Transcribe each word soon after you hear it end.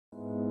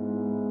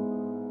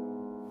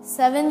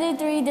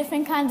73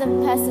 different kinds of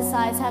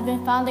pesticides have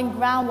been found in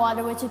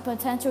groundwater, which is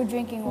potential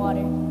drinking water.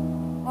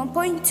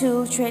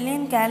 1.2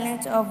 trillion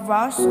gallons of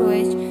raw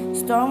sewage,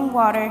 storm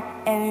water,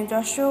 and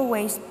industrial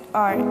waste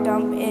are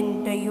dumped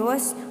in the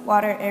U.S.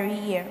 water every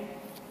year.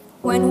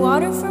 When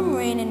water from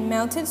rain and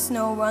melted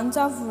snow runs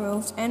off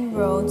roofs and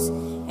roads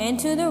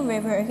into the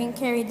river, it can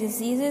carry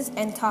diseases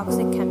and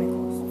toxic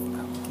chemicals.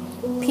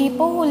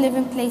 People who live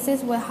in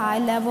places with high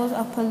levels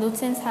of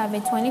pollutants have a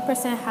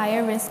 20%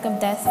 higher risk of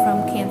death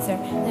from cancer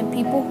than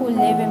people who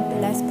live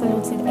in less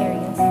polluted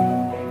areas.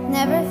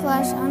 Never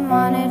flush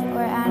unwanted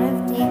or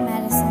out-of-date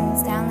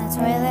medicines down the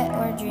toilet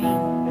or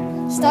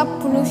drain. Stop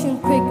pollution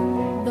quick,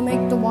 to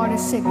make the water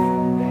sick.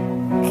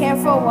 Care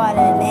for water,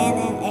 land,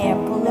 and air